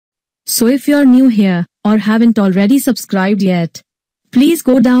So if you're new here or haven't already subscribed yet, please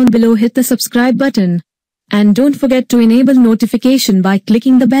go down below, hit the subscribe button. And don't forget to enable notification by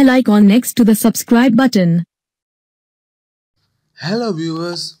clicking the bell icon next to the subscribe button. Hello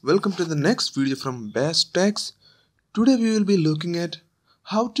viewers, welcome to the next video from Best Techs. Today we will be looking at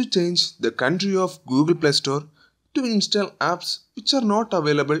how to change the country of Google Play Store to install apps which are not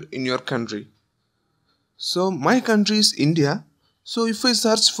available in your country. So my country is India, so if I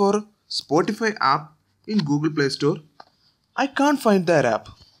search for Spotify app in Google Play Store, I can't find that app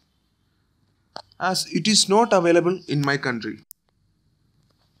as it is not available in my country.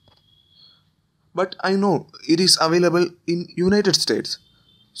 But I know it is available in United States.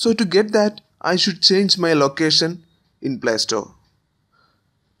 So to get that, I should change my location in Play Store.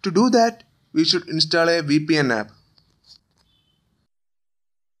 To do that, we should install a VPN app.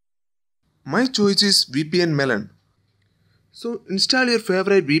 My choice is VPN Melon. So install your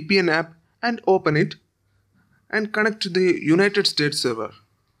favorite VPN app and open it and connect to the United States server.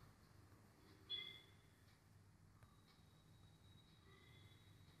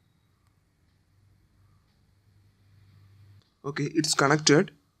 Okay, it's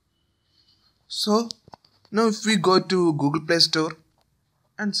connected. So now if we go to Google Play Store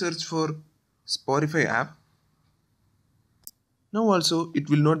and search for Spotify app, now also it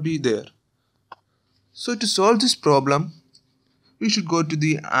will not be there. So to solve this problem, we should go to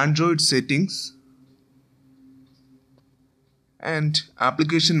the Android settings and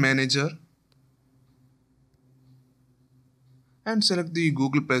application manager and select the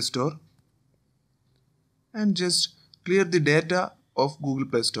Google Play Store and just clear the data of Google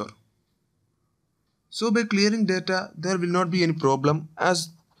Play Store. So by clearing data, there will not be any problem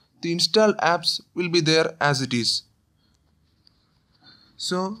as the installed apps will be there as it is.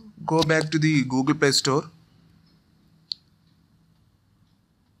 So go back to the Google Play Store.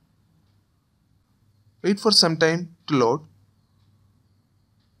 Wait for some time to load.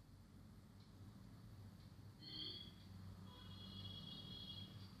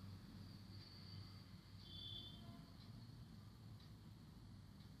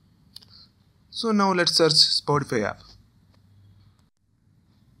 So now let's search Spotify app.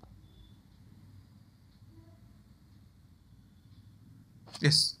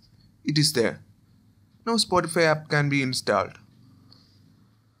 Yes, it is there. Now Spotify app can be installed.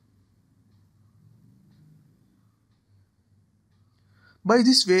 By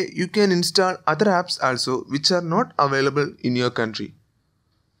this way, you can install other apps also which are not available in your country.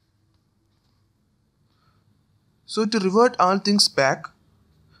 So to revert all things back,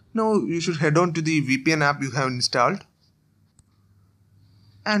 now you should head on to the VPN app you have installed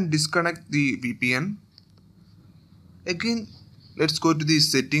and disconnect the VPN. Again, let's go to the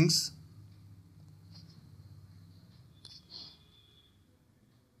settings.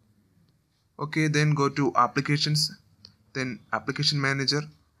 Okay, then go to applications, then application manager,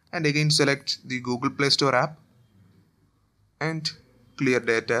 and again select the Google Play Store app and clear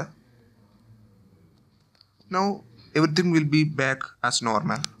data. Now everything will be back as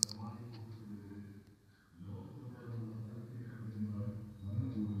normal.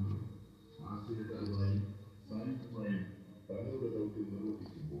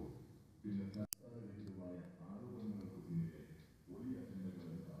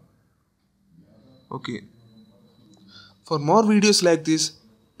 Okay. For more videos like this,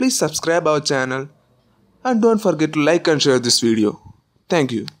 please subscribe our channel and don't forget to like and share this video.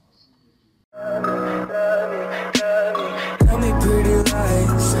 Thank you.